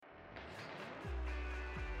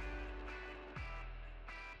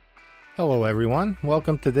Hello, everyone.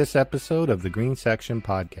 Welcome to this episode of the Green Section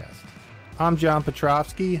Podcast. I'm John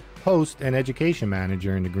Petrovsky, host and education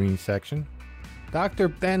manager in the Green Section. Dr.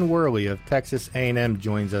 Ben Wherley of Texas A&M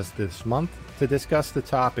joins us this month to discuss the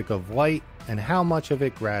topic of light and how much of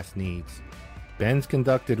it grass needs. Ben's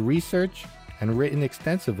conducted research and written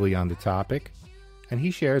extensively on the topic, and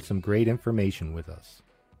he shared some great information with us.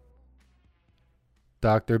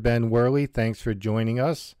 Dr. Ben Wherley, thanks for joining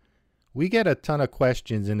us. We get a ton of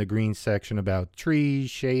questions in the green section about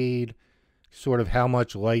trees, shade, sort of how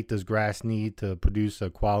much light does grass need to produce a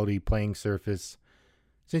quality playing surface.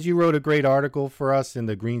 Since you wrote a great article for us in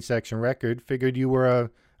the Green Section Record, figured you were an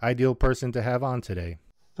ideal person to have on today.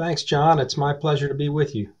 Thanks, John. It's my pleasure to be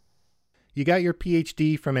with you. You got your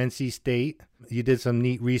PhD from NC State. You did some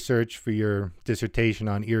neat research for your dissertation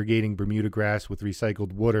on irrigating Bermuda grass with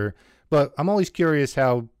recycled water. But I'm always curious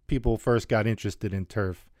how people first got interested in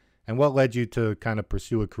turf. And what led you to kind of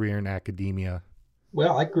pursue a career in academia?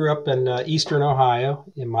 Well, I grew up in eastern Ohio.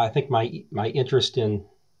 I think my interest in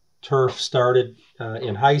turf started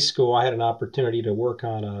in high school. I had an opportunity to work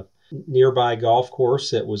on a nearby golf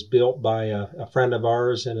course that was built by a friend of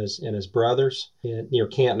ours and his brothers near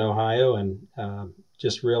Canton, Ohio, and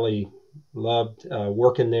just really loved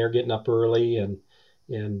working there, getting up early, and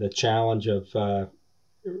the challenge of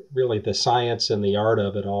really the science and the art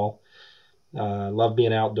of it all. Love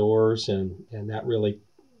being outdoors, and that really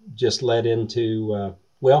just led into,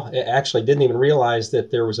 I actually didn't even realize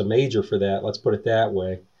that there was a major for that. Let's put it that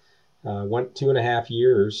way. Went 2.5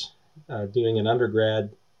 years doing an undergrad,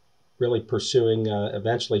 really pursuing,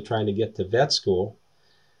 eventually trying to get to vet school.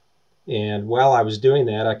 And while I was doing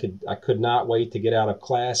that, I could not wait to get out of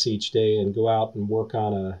class each day and go out and work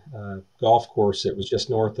on a golf course that was just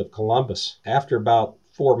north of Columbus. After about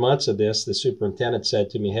 4 months of this, the superintendent said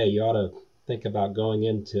to me, "Hey, you ought to think about going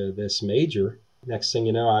into this major." Next thing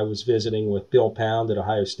you know, I was visiting with Bill Pound at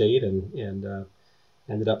Ohio State and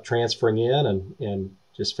ended up transferring in and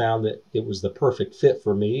just found that it was the perfect fit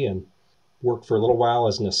for me, and worked for a little while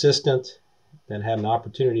as an assistant, then had an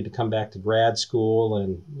opportunity to come back to grad school,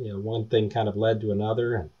 and one thing kind of led to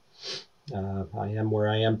another, and I am where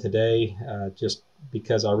I am today just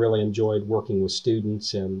because I really enjoyed working with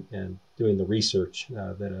students and doing the research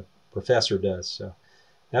that a professor does. So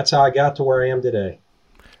that's how I got to where I am today.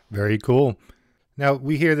 Very cool. Now,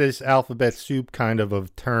 we hear this alphabet soup kind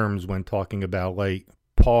of terms when talking about like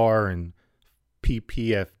PAR and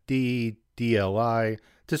PPFD, DLI.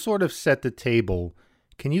 To sort of set the table,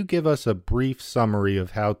 can you give us a brief summary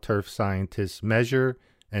of how turf scientists measure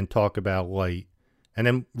and talk about light? And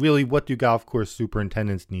then really, what do golf course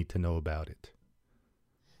superintendents need to know about it?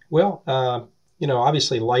 Well,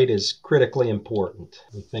 obviously light is critically important.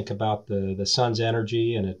 We think about the sun's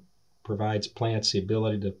energy, and it provides plants the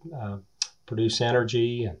ability to produce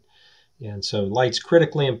energy. And so light's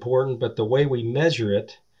critically important, but the way we measure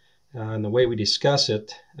it and the way we discuss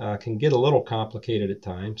it can get a little complicated at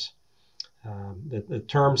times. The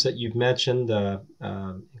terms that you've mentioned,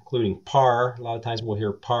 including PAR, a lot of times we'll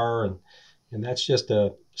hear PAR, and that's just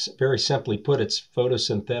very simply put, it's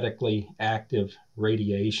photosynthetically active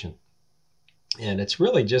radiation. And it's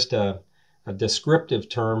really just a descriptive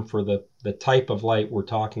term for the type of light we're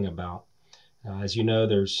talking about. As you know,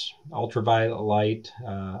 there's ultraviolet light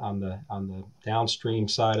on the downstream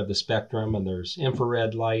side of the spectrum, and there's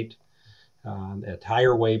infrared light at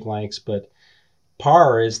higher wavelengths. But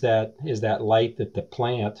PAR is that light that the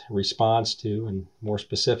plant responds to, and more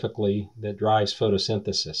specifically, that drives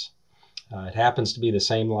photosynthesis. It happens to be the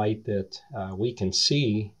same light that we can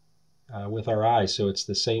see with our eyes, so it's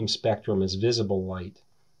the same spectrum as visible light,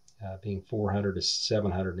 being 400 to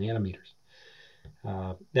 700 nanometers.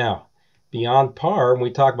 Now, beyond PAR, when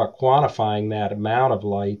we talk about quantifying that amount of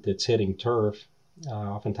light that's hitting turf,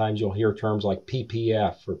 oftentimes you'll hear terms like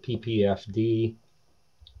PPF or PPFD,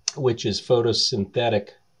 which is photosynthetic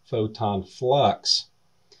photon flux.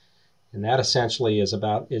 And that essentially is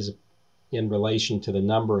in relation to the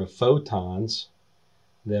number of photons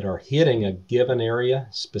that are hitting a given area,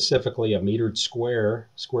 specifically a metered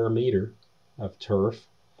square meter of turf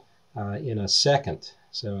in a second,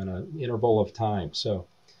 so in an interval of time. So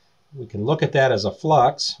we can look at that as a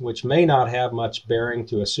flux, which may not have much bearing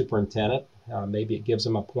to a superintendent. Maybe it gives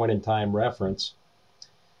them a point-in-time reference.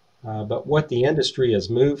 But what the industry has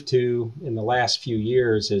moved to in the last few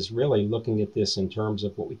years is really looking at this in terms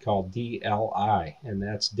of what we call DLI, and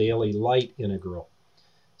that's daily light integral.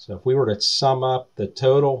 So if we were to sum up the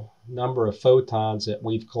total number of photons that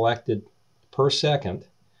we've collected per second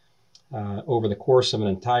over the course of an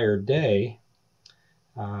entire day,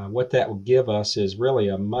 what that would give us is really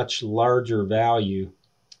a much larger value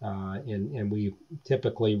and we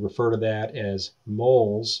typically refer to that as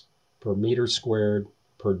moles per meter squared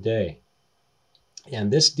per day.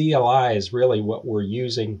 And this DLI is really what we're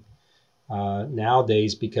using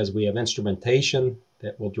nowadays because we have instrumentation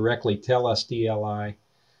that will directly tell us DLI,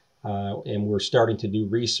 and we're starting to do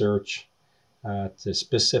research to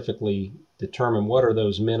specifically determine what are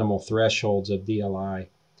those minimal thresholds of DLI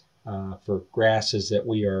for grasses that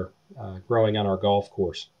we are growing on our golf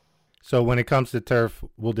course. So when it comes to turf,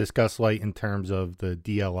 we'll discuss light in terms of the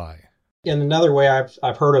DLI. And another way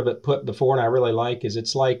I've heard of it put before, and I really like, is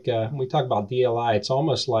it's like when we talk about DLI, it's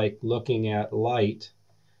almost like looking at light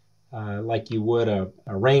like you would a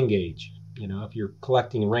rain gauge. You know, if you're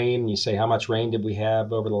collecting rain and you say, how much rain did we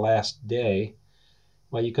have over the last day?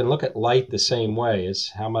 Well, you can look at light the same way as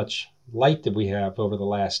how much light did we have over the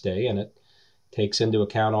last day, and it takes into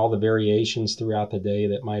account all the variations throughout the day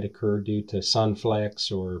that might occur due to sun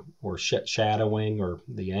flex or shadowing or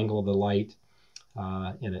the angle of the light,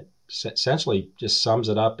 and it essentially just sums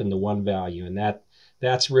it up into one value, and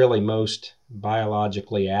that's really most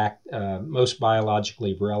biologically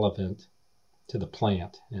relevant to the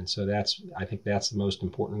plant. And so I think that's the most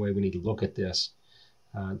important way we need to look at this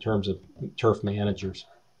in terms of turf managers.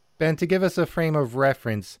 Ben, to give us a frame of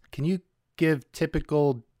reference, can you give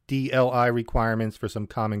typical DLI requirements for some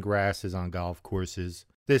common grasses on golf courses?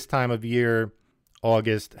 This time of year,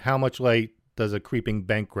 August, how much light does a creeping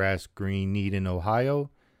bentgrass green need in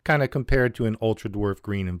Ohio, kind of compared to an ultra dwarf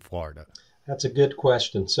green in Florida? That's a good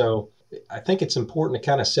question. So I think it's important to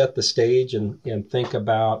kind of set the stage and think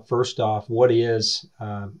about, first off, what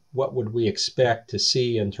would we expect to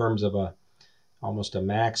see in terms of almost a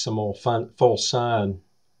maximal full sun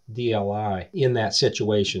DLI in that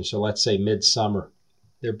situation. So let's say midsummer.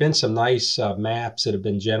 There have been some nice maps that have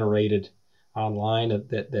been generated online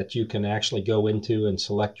that you can actually go into and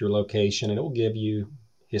select your location, and it will give you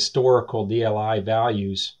historical DLI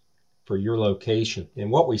values for your location.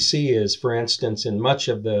 And what we see is, for instance, in much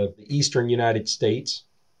of the eastern United States,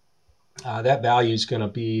 that value is going to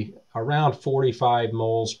be around 45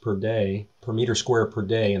 moles per day, per meter square per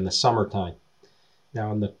day in the summertime.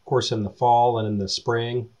 Now, in the fall and in the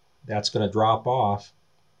spring, that's going to drop off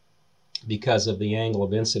because of the angle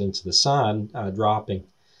of incidence of the sun dropping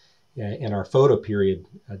and our photoperiod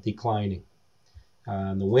declining.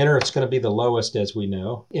 In the winter, it's going to be the lowest, as we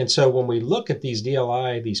know. And so when we look at these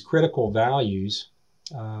DLI, these critical values,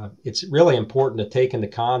 it's really important to take into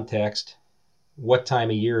context what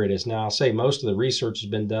time of year it is. Now, I'll say most of the research has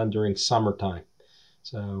been done during summertime.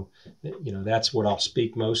 So, that's what I'll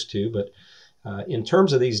speak most to. But in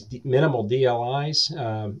terms of these minimal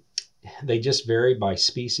DLIs, they just vary by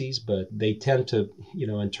species, but they tend to,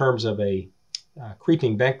 in terms of a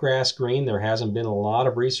creeping bentgrass green, there hasn't been a lot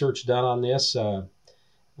of research done on this.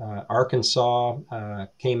 Arkansas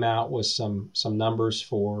came out with some numbers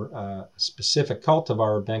for a specific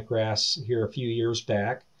cultivar bentgrass here a few years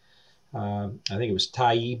back. I think it was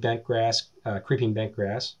Tyee bentgrass, creeping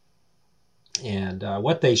bentgrass. And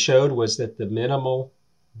what they showed was that the minimal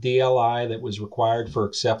DLI that was required for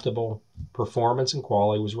acceptable performance and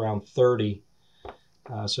quality was around 30.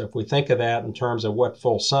 So if we think of that in terms of what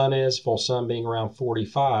full sun is, full sun being around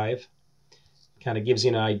 45, kind of gives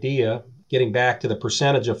you an idea, getting back to the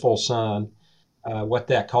percentage of full sun, what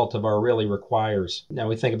that cultivar really requires. Now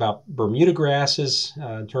we think about Bermuda grasses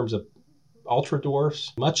in terms of ultra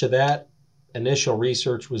dwarfs. Much of that initial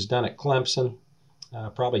research was done at Clemson,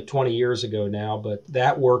 probably 20 years ago now, but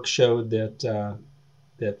that work showed that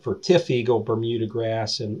for Tiff Eagle, Bermuda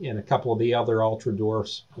grass, and a couple of the other ultra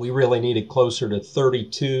dwarfs, we really needed closer to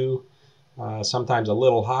 32, sometimes a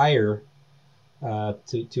little higher,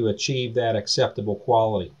 to achieve that acceptable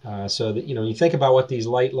quality. So that you think about what these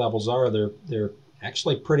light levels are, they're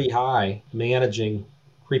actually pretty high, managing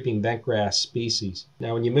creeping bentgrass species.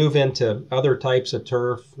 Now, when you move into other types of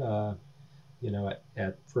turf,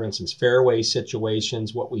 at for instance fairway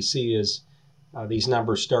situations, what we see is these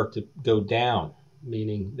numbers start to go down,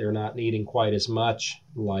 meaning they're not needing quite as much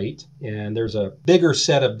light. And there's a bigger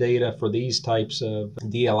set of data for these types of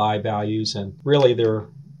DLI values, and really they're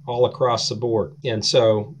all across the board. And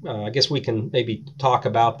so I guess we can maybe talk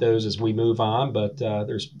about those as we move on, but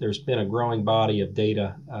there's been a growing body of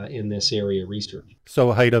data in this area of research.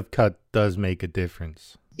 So height of cut does make a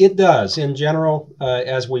difference. It does. In general,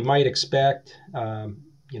 as we might expect,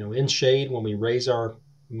 in shade, when we raise our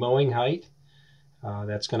mowing height,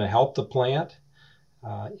 that's going to help the plant.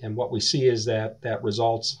 And what we see is that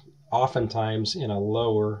results oftentimes in a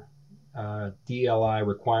lower DLI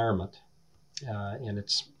requirement. And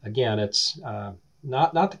it's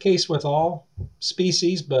not the case with all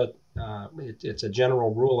species, but it's a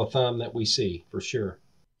general rule of thumb that we see for sure.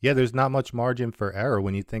 Yeah, there's not much margin for error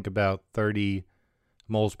when you think about 30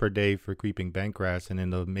 moles per day for creeping bentgrass,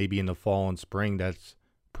 and maybe in the fall and spring, that's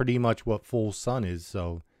pretty much what full sun is.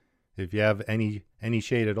 So if you have any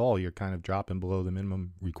shade at all, you're kind of dropping below the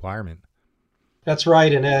minimum requirement. That's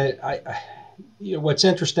right. And what's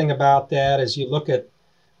interesting about that is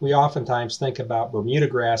we oftentimes think about Bermuda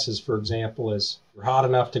grasses, for example, as you're hot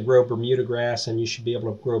enough to grow Bermuda grass and you should be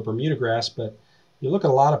able to grow Bermuda grass. But you look at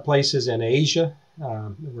a lot of places in Asia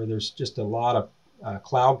where there's just a lot of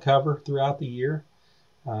cloud cover throughout the year.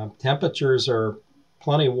 Temperatures are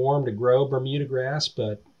plenty warm to grow Bermuda grass,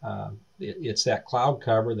 but it's that cloud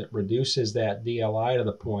cover that reduces that DLI to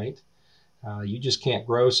the point. You just can't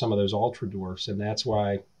grow some of those ultra dwarfs, and that's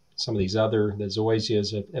why some of the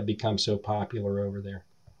zoysias have become so popular over there.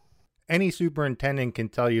 Any superintendent can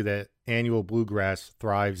tell you that annual bluegrass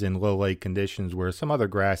thrives in low light conditions where some other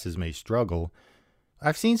grasses may struggle.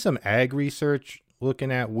 I've seen some ag research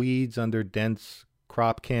looking at weeds under dense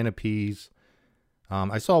crop canopies.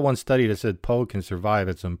 I saw one study that said POA can survive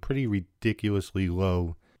at some pretty ridiculously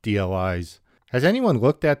low DLIs. Has anyone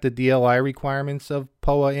looked at the DLI requirements of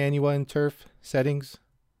POA annua in turf settings?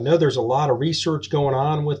 I know there's a lot of research going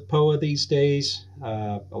on with POA these days.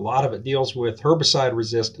 A lot of it deals with herbicide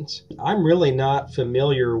resistance. I'm really not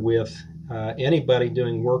familiar with anybody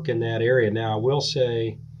doing work in that area. Now, I will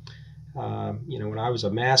say, when I was a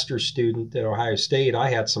master's student at Ohio State, I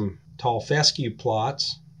had some tall fescue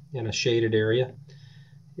plots in a shaded area.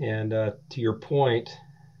 And to your point,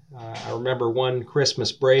 I remember one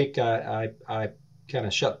Christmas break, I kind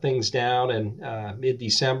of shut things down in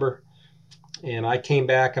mid-December. And I came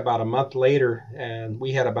back about a month later, and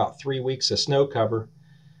we had about 3 weeks of snow cover.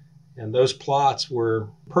 And those plots were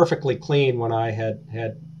perfectly clean when I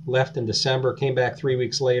had left in December, came back 3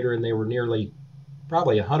 weeks later, and they were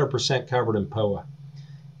probably 100% covered in POA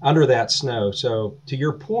under that snow. So to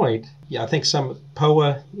your point, yeah, I think some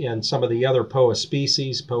POA and some of the other POA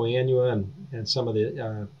species, POA annua and some of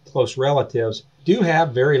the close relatives, do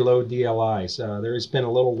have very low DLIs. There has been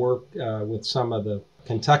a little work with some of the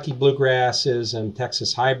Kentucky bluegrasses and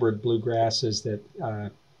Texas hybrid bluegrasses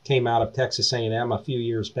that came out of Texas A&M a few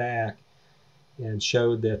years back and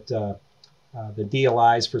showed that the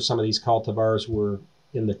DLIs for some of these cultivars were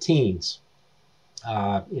in the teens.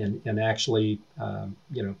 And actually,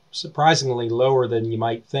 surprisingly lower than you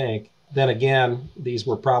might think. Then again, these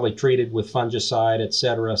were probably treated with fungicide, et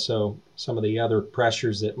cetera. So some of the other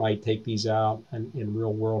pressures that might take these out in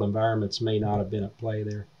real world environments may not have been at play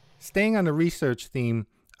there. Staying on the research theme,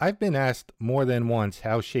 I've been asked more than once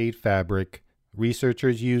how shade fabric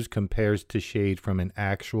researchers use compares to shade from an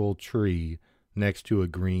actual tree next to a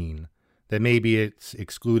green. That maybe it's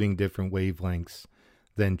excluding different wavelengths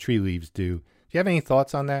than tree leaves do. Do you have any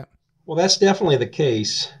thoughts on that? Well, that's definitely the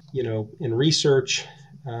case. In research,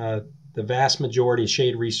 the vast majority of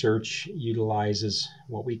shade research utilizes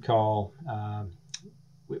what we call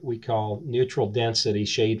neutral density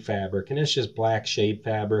shade fabric, and it's just black shade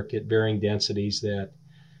fabric at varying densities that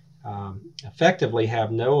effectively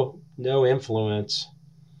have no influence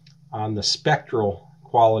on the spectral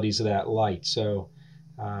qualities of that light. So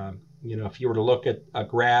if you were to look at a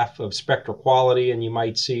graph of spectral quality, and you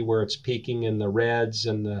might see where it's peaking in the reds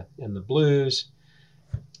and the blues,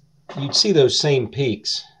 you'd see those same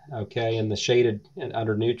peaks, okay, in the shaded and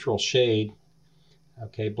under neutral shade,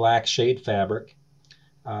 okay, black shade fabric.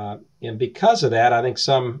 And because of that, I think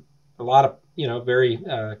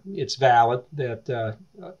it's valid that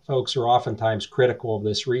folks are oftentimes critical of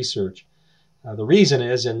this research. The reason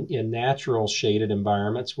is in natural shaded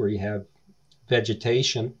environments where you have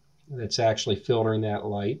vegetation that's actually filtering that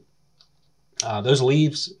light, those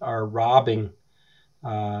leaves are robbing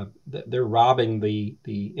the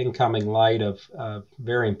incoming light of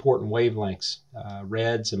very important wavelengths,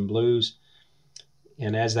 reds and blues.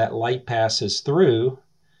 And as that light passes through,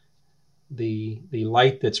 the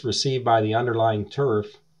light that's received by the underlying turf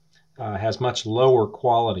has much lower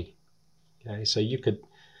quality. Okay, so you could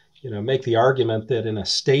make the argument that in a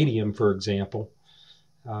stadium, for example,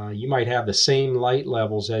 you might have the same light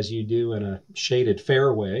levels as you do in a shaded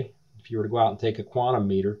fairway if you were to go out and take a quantum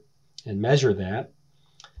meter and measure that.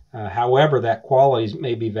 However, that quality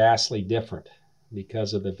may be vastly different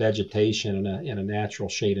because of the vegetation in a natural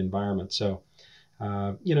shade environment. So,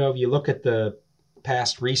 if you look at the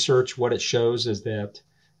past research, what it shows is that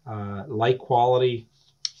light quality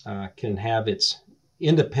can have its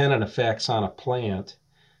independent effects on a plant,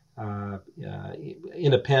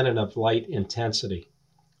 independent of light intensity.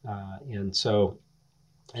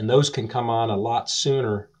 And those can come on a lot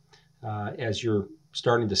sooner as you're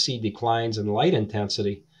starting to see declines in light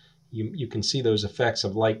intensity. You can see those effects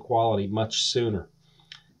of light quality much sooner.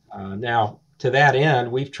 Now, to that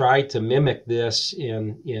end, we've tried to mimic this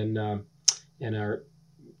in our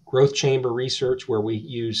growth chamber research, where we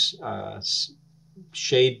use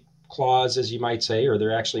shade cloths, as you might say, or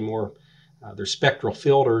they're actually more they're spectral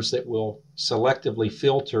filters that will selectively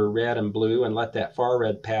filter red and blue and let that far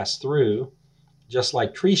red pass through, just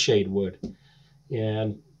like tree shade would.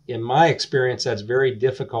 And in my experience, that's very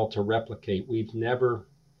difficult to replicate. We've never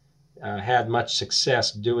had much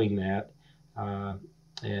success doing that.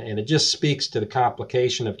 And it just speaks to the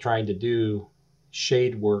complication of trying to do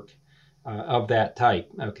shade work of that type,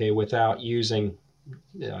 okay, without using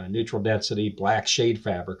neutral density black shade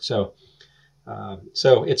fabric. So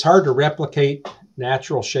it's hard to replicate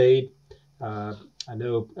natural shade. I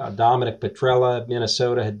know Dominic Petrella of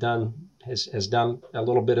Minnesota has done a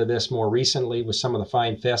little bit of this more recently with some of the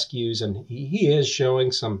fine fescues, and he is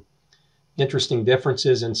showing some interesting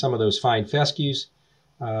differences in some of those fine fescues.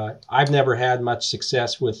 I've never had much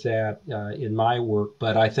success with that in my work,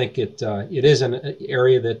 but I think it is an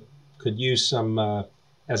area that could use some,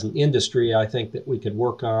 as an industry, I think that we could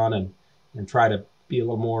work on and try to be a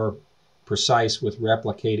little more precise with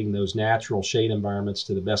replicating those natural shade environments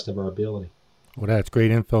to the best of our ability. Well, that's great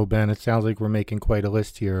info, Ben. It sounds like we're making quite a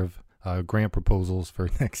list here of grant proposals for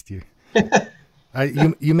next year.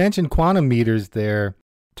 You mentioned quantum meters there.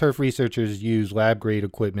 Turf researchers use lab-grade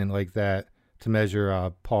equipment like that to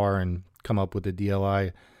measure PAR and come up with a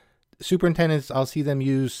DLI. Superintendents, I'll see them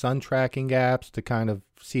use sun tracking apps to kind of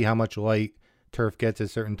see how much light turf gets at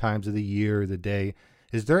certain times of the year or the day.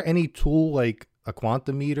 Is there any tool like a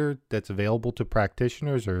quantum meter that's available to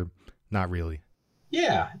practitioners, or not really?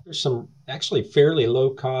 Yeah, there's some actually fairly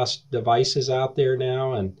low-cost devices out there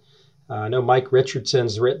now, and I know Mike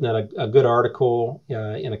Richardson's written a good article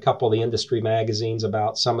in a couple of the industry magazines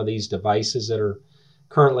about some of these devices that are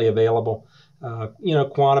currently available.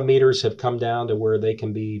 Quantum meters have come down to where they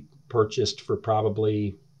can be purchased for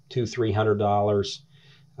probably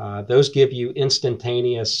 $200-300. Those give you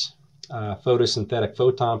instantaneous photosynthetic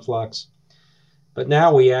photon flux. But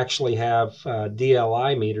now we actually have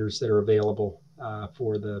DLI meters that are available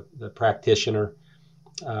for the practitioner.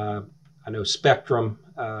 I know Spectrum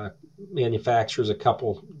manufactures a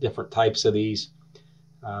couple different types of these.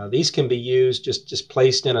 These can be used just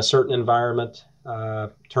placed in a certain environment,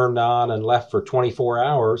 turned on and left for 24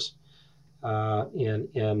 hours.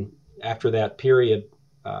 And after that period,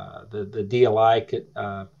 the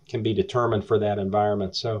DLI can be determined for that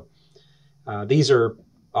environment. So these are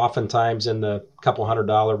oftentimes in the couple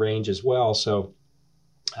 $100 range as well. So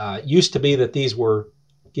it used to be that these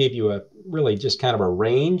gave you a really just kind of a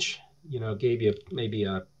range, gave you maybe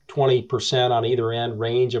a 20% on either end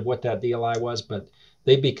range of what that DLI was, but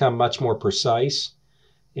they've become much more precise.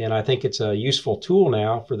 And I think it's a useful tool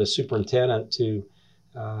now for the superintendent to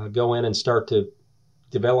go in and start to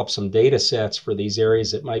develop some data sets for these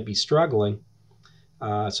areas that might be struggling,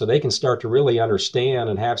 so they can start to really understand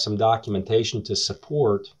and have some documentation to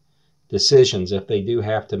support decisions if they do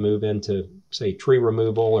have to move into, say, tree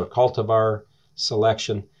removal or cultivar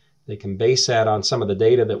selection. They can base that on some of the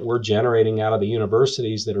data that we're generating out of the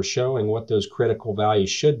universities that are showing what those critical values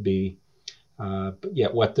should be, but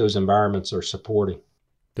yet what those environments are supporting.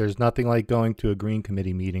 There's nothing like going to a green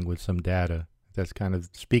committee meeting with some data that's kind of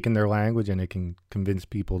speaking their language, and it can convince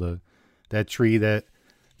people that tree that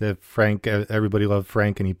Frank, everybody loved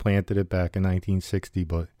Frank, and he planted it back in 1960,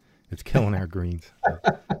 but it's killing our greens.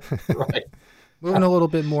 Right. Moving a little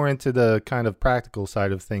bit more into the kind of practical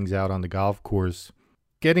side of things out on the golf course.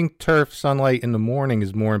 Getting turf sunlight in the morning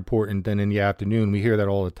is more important than in the afternoon. We hear that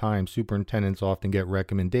all the time. Superintendents often get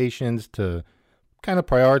recommendations to kind of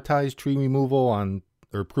prioritize tree removal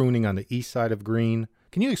or pruning on the east side of green.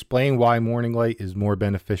 Can you explain why morning light is more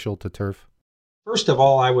beneficial to turf? First of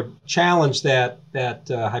all, I would challenge that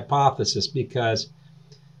hypothesis, because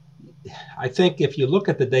I think if you look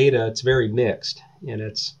at the data, it's very mixed. And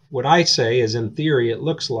it's what I say is, in theory, it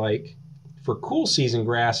looks like for cool season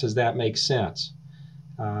grasses that makes sense,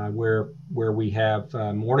 where we have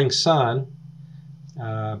morning sun.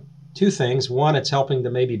 Two things: one, it's helping to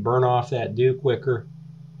maybe burn off that dew quicker,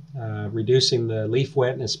 reducing the leaf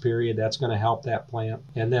wetness period. That's going to help that plant.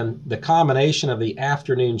 And then the combination of the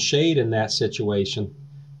afternoon shade in that situation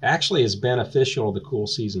actually is beneficial to the cool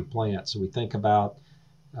season plants. So we think about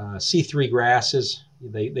C3 grasses.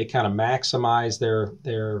 They kind of maximize their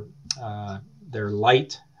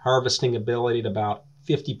light harvesting ability at about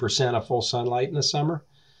 50% of full sunlight in the summer.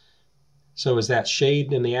 So as that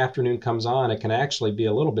shade in the afternoon comes on, it can actually be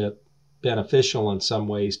a little bit beneficial in some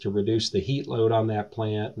ways to reduce the heat load on that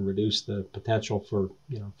plant and reduce the potential for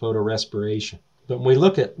photorespiration. But when we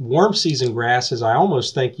look at warm season grasses, I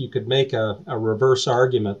almost think you could make a reverse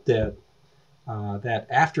argument that that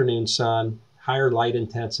afternoon sun, higher light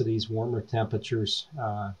intensities, warmer temperatures,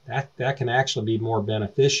 that can actually be more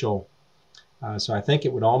beneficial. So I think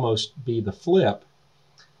it would almost be the flip.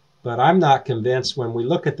 But I'm not convinced when we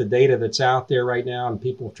look at the data that's out there right now and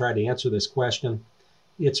people try to answer this question,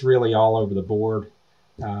 it's really all over the board.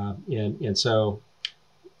 And so,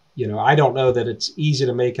 I don't know that it's easy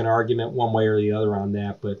to make an argument one way or the other on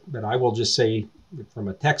that, but I will just say from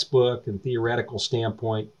a textbook and theoretical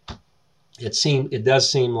standpoint, it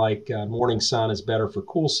does seem like morning sun is better for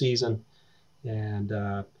cool season, and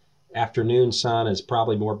afternoon sun is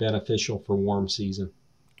probably more beneficial for warm season.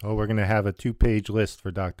 Oh, we're going to have a 2-page list for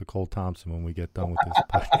Dr. Cole Thompson when we get done with this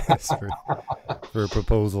podcast for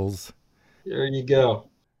proposals. There you go.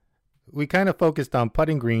 We kind of focused on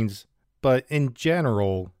putting greens, but in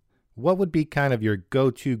general, what would be kind of your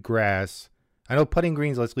go-to grass? I know putting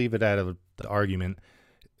greens, let's leave it out of the argument.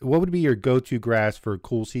 What would be your go-to grass for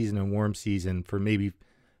cool season and warm season for maybe,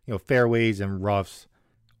 fairways and roughs?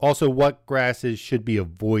 Also, what grasses should be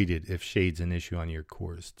avoided if shade's an issue on your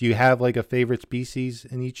course? Do you have like a favorite species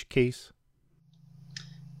in each case?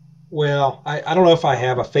 Well, I don't know if I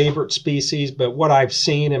have a favorite species, but what I've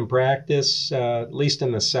seen in practice, at least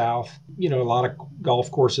in the South, a lot of golf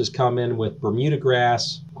courses come in with Bermuda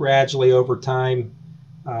grass gradually over time,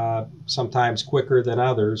 sometimes quicker than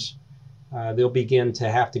others. They'll begin to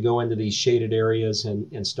have to go into these shaded areas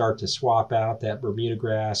and start to swap out that Bermuda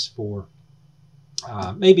grass for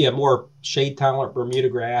maybe a more shade-tolerant Bermuda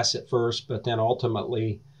grass at first, but then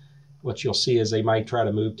ultimately what you'll see is they might try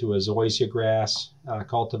to move to a zoysia grass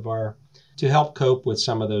cultivar to help cope with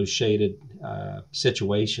some of those shaded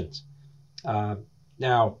situations.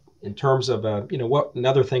 Now, in terms of, what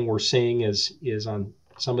another thing we're seeing is on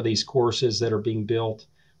some of these courses that are being built,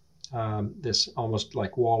 this almost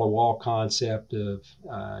like wall-to-wall concept of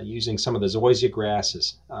using some of the zoysia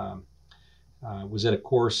grasses. Was at a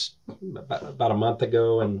course about a month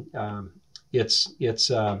ago, and it's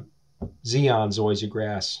Xeon zoysia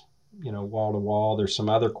grass, wall to wall. There's some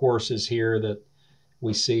other courses here that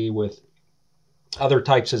we see with other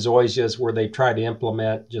types of zoysias where they try to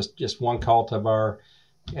implement just one cultivar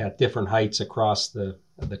at different heights across the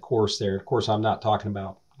course there. Of course, I'm not talking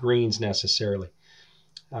about greens necessarily.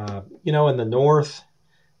 In the north,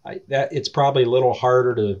 it's probably a little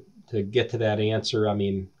harder to get to that answer. I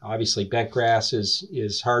mean, obviously bent grass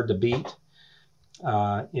is hard to beat.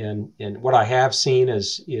 And what I have seen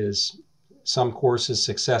is some courses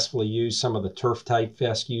successfully use some of the turf type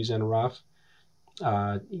fescues in rough.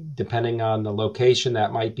 Depending on the location,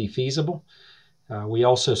 that might be feasible. We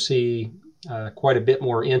also see quite a bit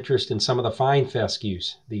more interest in some of the fine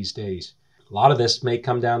fescues these days. A lot of this may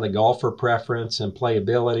come down to golfer preference and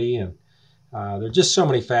playability, and there are just so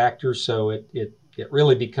many factors, so it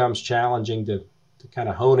really becomes challenging to kind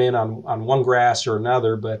of hone in on one grass or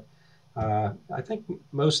another. But I think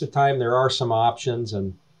most of the time there are some options,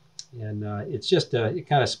 and it's just it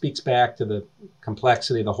kind of speaks back to the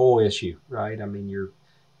complexity of the whole issue, right? I mean, you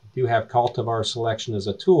do have cultivar selection as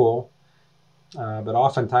a tool, but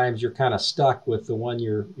oftentimes you're kind of stuck with the one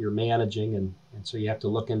you're managing, and so you have to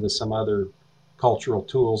look into some other cultural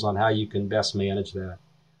tools on how you can best manage that.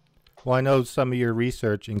 Well, I know some of your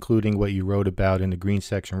research, including what you wrote about in the Green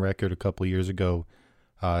Section Record a couple of years ago,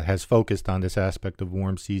 has focused on this aspect of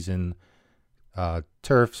warm season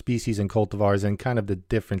turf species and cultivars and kind of the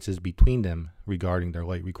differences between them regarding their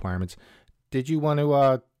light requirements. Did you want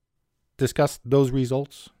to discuss those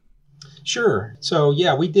results? Sure. So,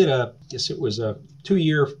 yeah, we did it was a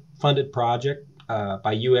 2-year funded project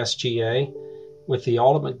by USGA with the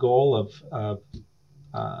ultimate goal of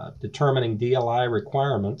determining DLI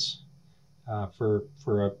requirements for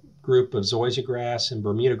a group of zoysia grass and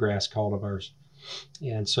Bermuda grass cultivars.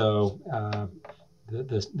 And so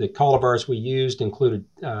the cultivars we used included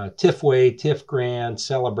Tifway, Tif Grand,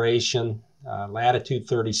 Celebration, Latitude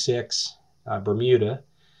 36, Bermuda.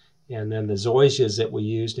 And then the zoysias that we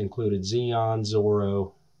used included Xeon,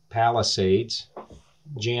 Zorro, Palisades,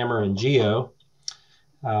 Jammer, and Geo.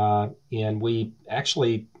 And we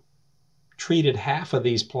actually treated half of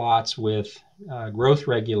these plots with growth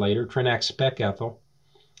regulator, Trinex Spec Ethyl,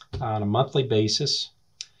 on a monthly basis.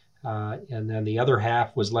 And then the other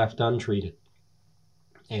half was left untreated.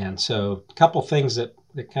 And so a couple things that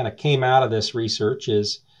kind of came out of this research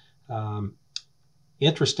is,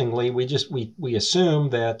 interestingly, we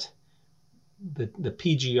assumed that the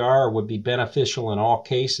PGR would be beneficial in all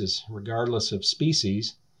cases, regardless of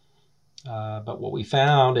species. But what we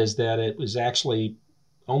found is that it was actually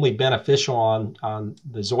only beneficial on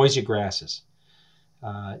the zoysia grasses.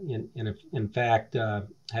 In fact,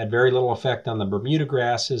 had very little effect on the Bermuda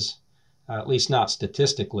grasses, at least not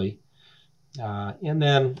statistically. And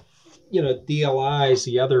then, DLIs,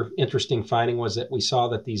 the other interesting finding was that we saw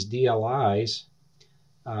that these DLIs,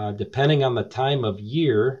 depending on the time of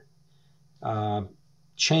year,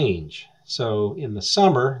 change. So in the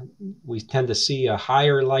summer, we tend to see a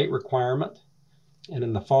higher light requirement. And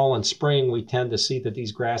in the fall and spring, we tend to see that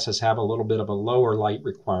these grasses have a little bit of a lower light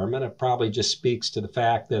requirement. It probably just speaks to the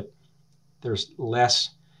fact that there's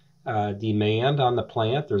less demand on the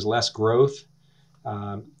plant, there's less growth,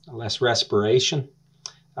 less respiration.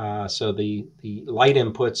 So the light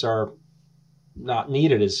inputs are not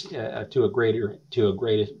needed as to a greater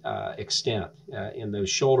extent in those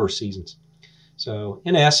shoulder seasons. So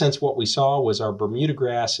in essence, what we saw was our Bermuda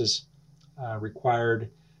grasses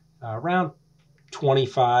required around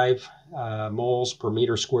 25 moles per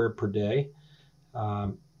meter squared per day.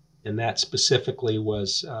 And that specifically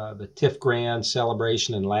was the Tifgrand,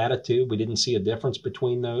 Celebration, and Latitude. We didn't see a difference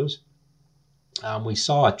between those. We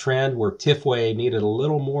saw a trend where Tifway needed a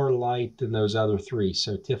little more light than those other three.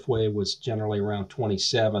 So Tifway was generally around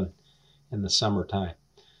 27 in the summertime.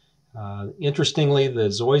 Interestingly, the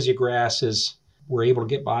zoysia grasses were able to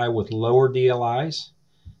get by with lower DLIs.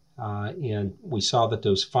 And we saw that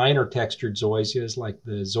those finer textured zoysias like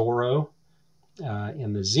the Zorro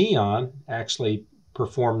and the Xeon actually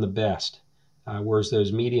performed the best, whereas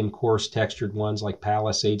those medium coarse textured ones like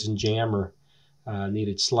Palisades and Jammer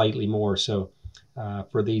needed slightly more. So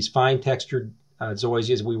for these fine textured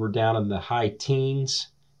zoysias, we were down in the high teens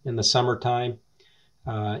in the summertime.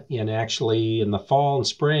 And actually in the fall and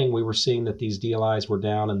spring, we were seeing that these DLIs were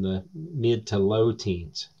down in the mid to low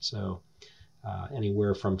teens. So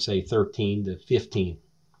anywhere from, say, 13 to 15.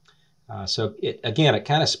 So it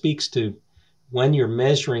kind of speaks to when you're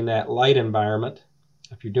measuring that light environment.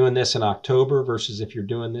 If you're doing this in October versus if you're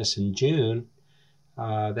doing this in June,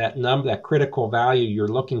 that critical value you're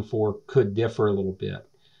looking for could differ a little bit.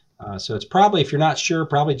 So it's probably, if you're not sure,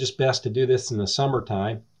 probably just best to do this in the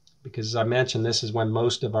summertime, because as I mentioned, this is when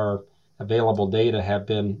most of our available data have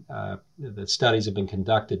been, the studies have been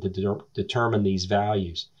conducted to determine these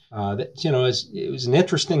values. It was an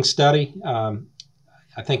interesting study.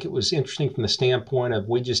 I think it was interesting from the standpoint of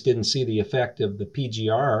we just didn't see the effect of the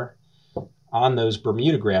PGR on those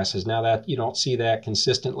Bermuda grasses. Now that you don't see that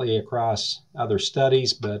consistently across other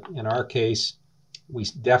studies, but in our case, we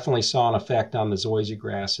definitely saw an effect on the zoysia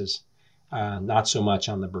grasses, not so much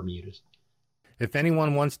on the Bermudas. If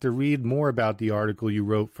anyone wants to read more about the article you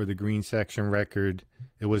wrote for the Green Section Record,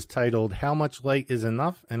 it was titled How Much Light is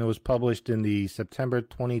Enough? And it was published in the September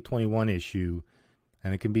 2021 issue,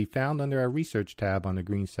 and it can be found under our research tab on the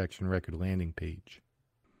Green Section Record landing page.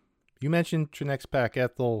 You mentioned Trinexpac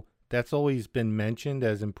ethyl. That's always been mentioned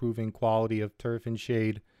as improving quality of turf and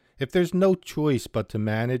shade. If there's no choice but to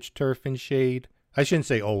manage turf and shade, I shouldn't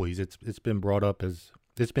say always, it's been brought up as,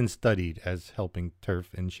 it's been studied as helping turf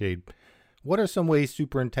and shade. What are some ways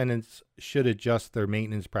superintendents should adjust their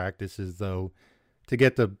maintenance practices, though, to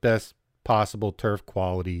get the best possible turf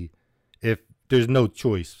quality if there's no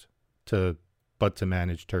choice but to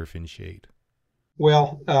manage turf and shade?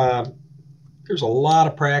 Well, there's a lot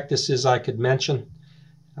of practices I could mention,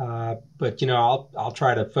 but I'll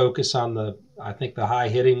try to focus on the high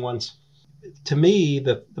hitting ones. To me,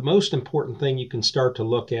 the most important thing you can start to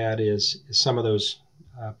look at is some of those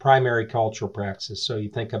primary cultural practices. So you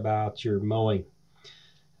think about your mowing.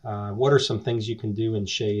 What are some things you can do in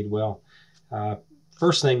shade? Well,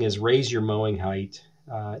 first thing is raise your mowing height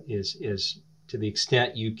is to the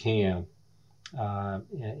extent you can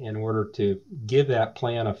in order to give that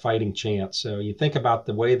plant a fighting chance. So you think about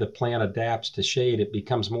the way the plant adapts to shade. It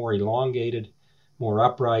becomes more elongated, more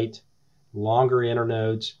upright, longer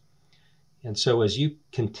internodes. And so as you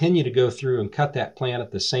continue to go through and cut that plant at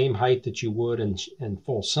the same height that you would in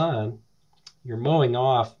full sun, you're mowing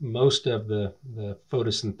off most of the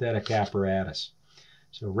photosynthetic apparatus.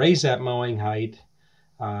 So raise that mowing height.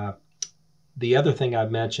 The other thing I've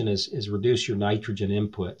mentioned is reduce your nitrogen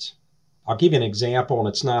inputs. I'll give you an example, and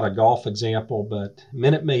it's not a golf example, but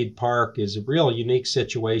Minute Maid Park is a real unique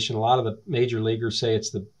situation. A lot of the major leaguers say it's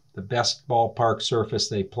the best ballpark surface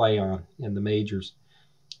they play on in the majors.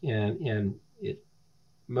 And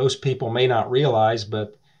most people may not realize,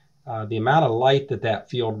 but the amount of light that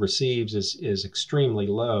field receives is extremely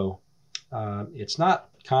low. It's not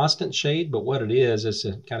constant shade, but what it is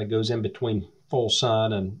it kind of goes in between full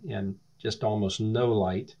sun and just almost no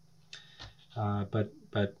light.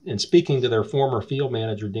 But in speaking to their former field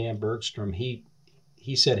manager, Dan Bergstrom, he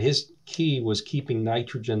said his key was keeping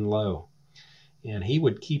nitrogen low. And he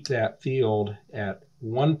would keep that field at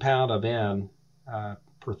 1 pound of N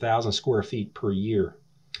per 1,000 square feet per year.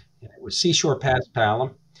 And it was seashore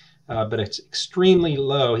paspalum, but it's extremely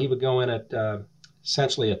low. He would go in at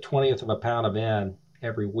essentially a 20th of a pound of N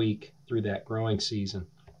every week through that growing season.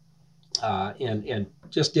 And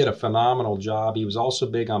just did a phenomenal job. He was also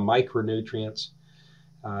big on micronutrients,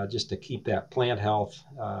 just to keep that plant health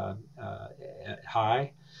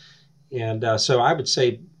high. And so I would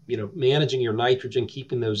say, managing your nitrogen,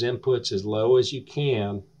 keeping those inputs as low as you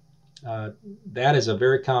can. That is a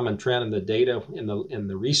very common trend in the data, in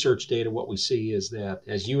the research data. What we see is that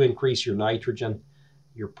as you increase your nitrogen,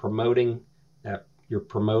 you're promoting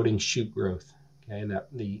shoot growth. Okay, and that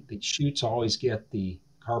the shoots always get the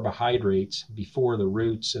carbohydrates before the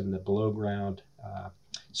roots and the below ground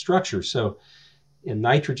structure. So, and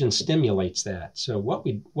nitrogen stimulates that. So what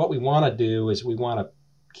we want to do is we want to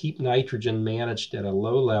keep nitrogen managed at a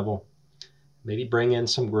low level. Maybe bring in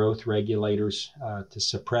some growth regulators to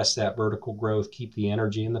suppress that vertical growth, keep the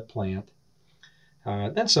energy in the plant.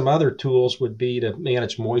 Then some other tools would be to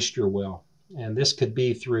manage moisture well. And this could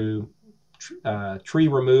be through tree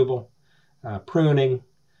removal, pruning,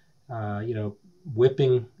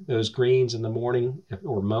 whipping those greens in the morning,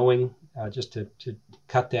 or mowing just to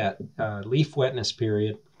cut that leaf wetness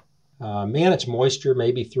period. Manage moisture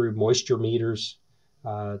maybe through moisture meters,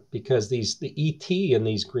 because the ET in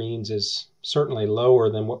these greens is certainly lower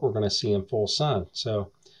than what we're going to see in full sun.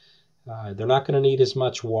 So they're not going to need as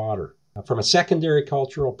much water. From a secondary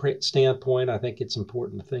cultural standpoint, I think it's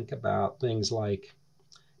important to think about things like,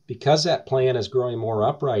 because that plant is growing more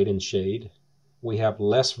upright in shade, we have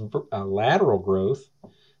less lateral growth.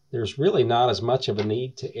 There's really not as much of a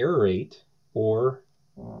need to aerate or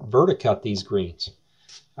verticut these greens.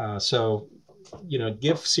 So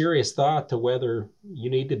give serious thought to whether you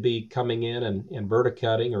need to be coming in and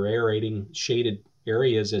verticutting or aerating shaded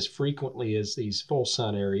areas as frequently as these full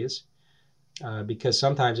sun areas, because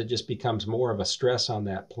sometimes it just becomes more of a stress on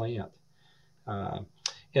that plant.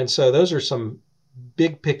 And so those are some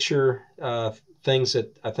big picture things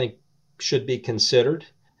that I think should be considered.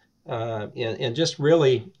 And just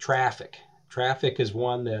really traffic. Traffic is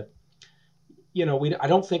one that, I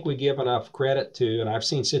don't think we give enough credit to, and I've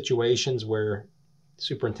seen situations where the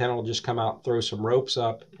superintendent will just come out and throw some ropes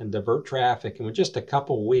up and divert traffic, and with just a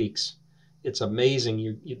couple weeks, it's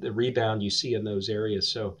amazing the rebound you see in those areas.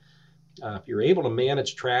 So if you're able to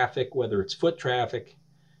manage traffic, whether it's foot traffic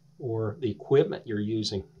or the equipment you're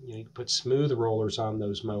using, you can put smooth rollers on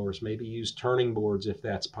those mowers, maybe use turning boards if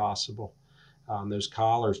that's possible, those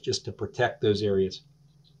collars just to protect those areas.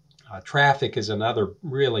 Traffic is another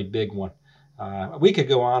really big one. We could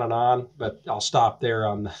go on, but I'll stop there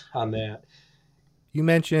on that. You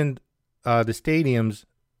mentioned the stadiums.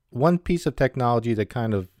 One piece of technology that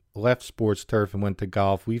kind of left sports turf and went to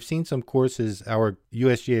golf. We've seen some courses, our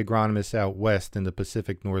USGA agronomist out west in the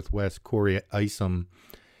Pacific Northwest, Corey Isom,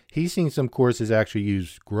 he's seen some courses actually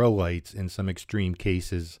use grow lights in some extreme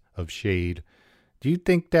cases of shade. Do you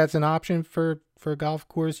think that's an option for a golf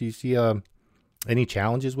course? You see any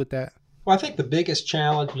challenges with that? Well, I think the biggest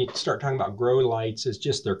challenge when you start talking about grow lights is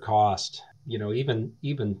just their cost. Even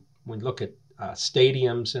when we look at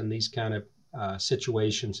stadiums and these kind of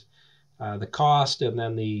situations, the cost and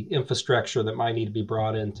then the infrastructure that might need to be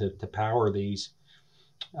brought in to power these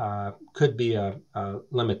could be a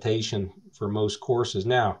limitation for most courses.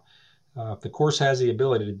 Now, if the course has the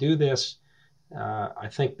ability to do this, I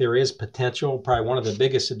think there is potential. Probably one of the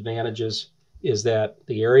biggest advantages is that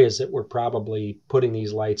the areas that we're probably putting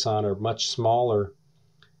these lights on are much smaller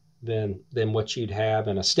than what you'd have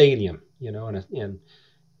in a stadium. And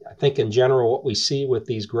I think in general what we see with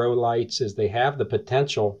these grow lights is they have the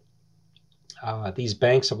potential, these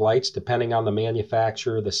banks of lights, depending on the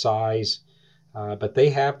manufacturer, the size, but they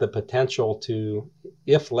have the potential to,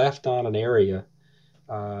 if left on an area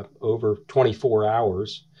over 24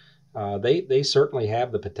 hours, they certainly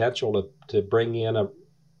have the potential to bring in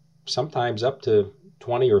sometimes up to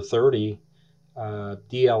 20 or 30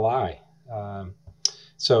 DLI.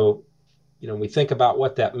 So, we think about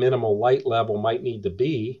what that minimal light level might need to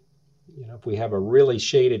be. If we have a really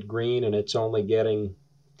shaded green and it's only getting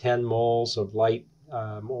 10 moles of light,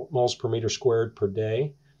 moles per meter squared per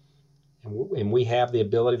day, and we have the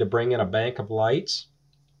ability to bring in a bank of lights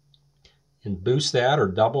and boost that or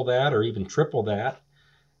double that or even triple that,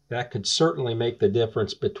 that could certainly make the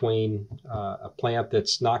difference between a plant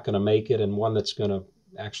that's not going to make it and one that's going to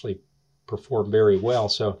actually perform very well.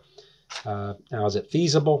 So now, is it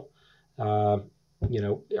feasible? Are we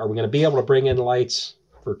going to be able to bring in lights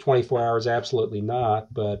for 24 hours? Absolutely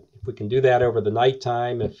not. But if we can do that over the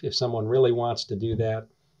nighttime, if someone really wants to do that,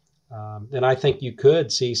 then I think you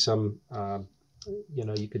could see some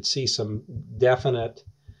you could see some definite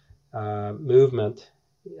movement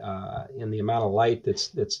in the amount of light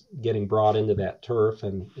that's getting brought into that turf,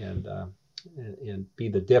 and be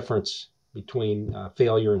the difference between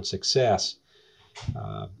failure and success.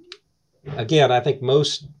 Again, I think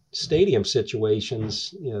most stadium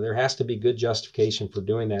situations, there has to be good justification for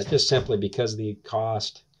doing that, just simply because of the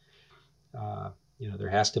cost. There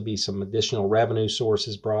has to be some additional revenue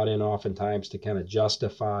sources brought in oftentimes to kind of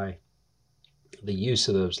justify the use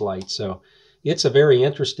of those lights. So it's a very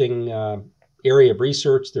interesting area of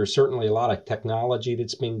research. There's certainly a lot of technology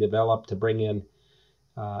that's being developed to bring in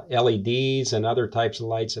LEDs and other types of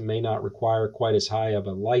lights that may not require quite as high of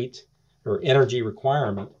a light or energy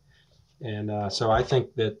requirement. And so I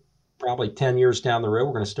think that probably 10 years down the road,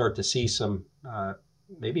 we're going to start to see some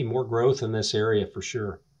maybe more growth in this area for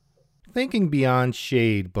sure. Thinking beyond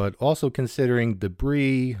shade, but also considering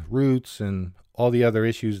debris, roots, and all the other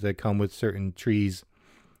issues that come with certain trees,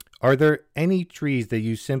 are there any trees that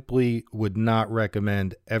you simply would not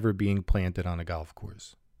recommend ever being planted on a golf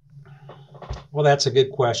course? Well, that's a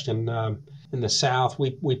good question. In the South,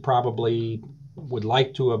 we probably would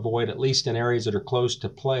like to avoid, at least in areas that are close to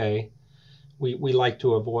play, we like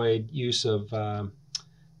to avoid use of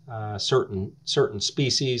certain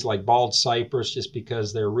species like bald cypress, just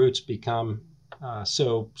because their roots become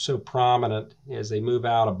so prominent as they move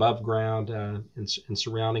out above ground in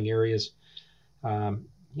surrounding areas.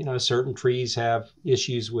 Certain trees have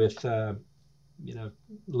issues with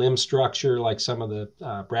limb structure, like some of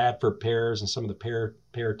the Bradford pears and some of the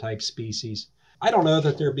pear type species. I don't know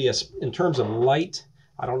that there'd be in terms of light,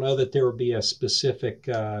 I don't know that there would be a specific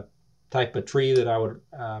type of tree that I would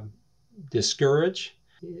discourage.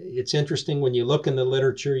 It's interesting when you look in the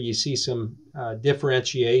literature, you see some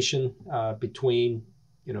differentiation between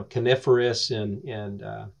coniferous and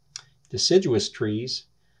deciduous trees.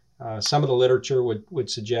 Some of the literature would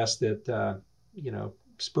suggest that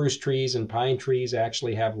spruce trees and pine trees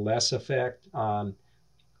actually have less effect on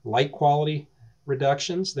light quality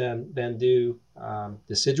reductions than do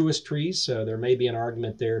deciduous trees. So there may be an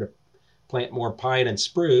argument there to plant more pine and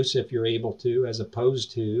spruce if you're able to, as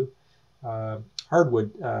opposed to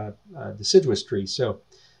hardwood deciduous trees. So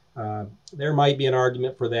there might be an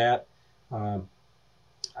argument for that.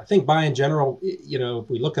 I think by in general, if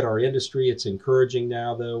we look at our industry, it's encouraging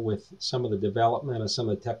now, though, with some of the development of some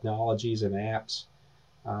of the technologies and apps.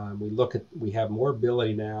 We have more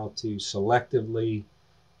ability now to selectively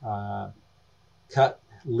cut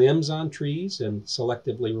limbs on trees and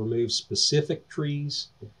selectively remove specific trees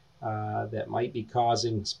that might be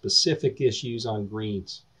causing specific issues on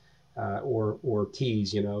greens or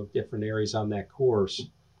tees, different areas on that course.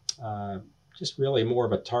 Just really more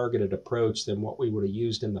of a targeted approach than what we would have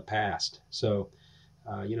used in the past. So,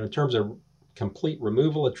 in terms of complete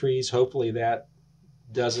removal of trees, hopefully that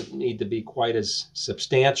doesn't need to be quite as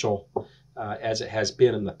substantial as it has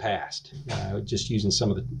been in the past, just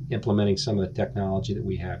implementing some of the technology that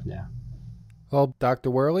we have now. Well,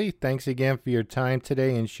 Dr. Wherley, thanks again for your time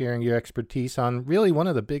today and sharing your expertise on really one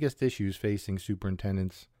of the biggest issues facing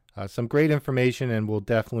superintendents. Some great information and will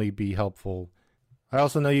definitely be helpful. I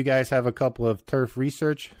also know you guys have a couple of turf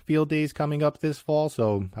research field days coming up this fall,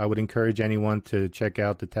 so I would encourage anyone to check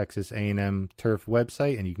out the Texas A&M turf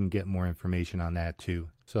website, and you can get more information on that too.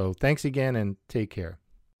 So thanks again, and take care.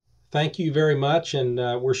 Thank you very much, and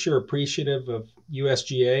we're sure appreciative of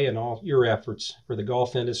USGA and all your efforts for the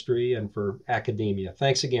golf industry and for academia.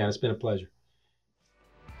 Thanks again. It's been a pleasure.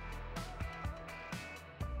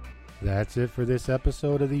 That's it for this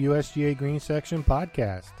episode of the USGA Green Section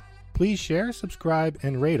podcast. Please share, subscribe,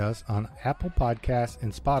 and rate us on Apple Podcasts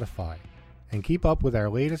and Spotify. And keep up with our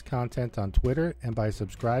latest content on Twitter and by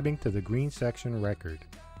subscribing to the Green Section Record,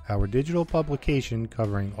 our digital publication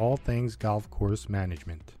covering all things golf course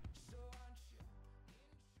management.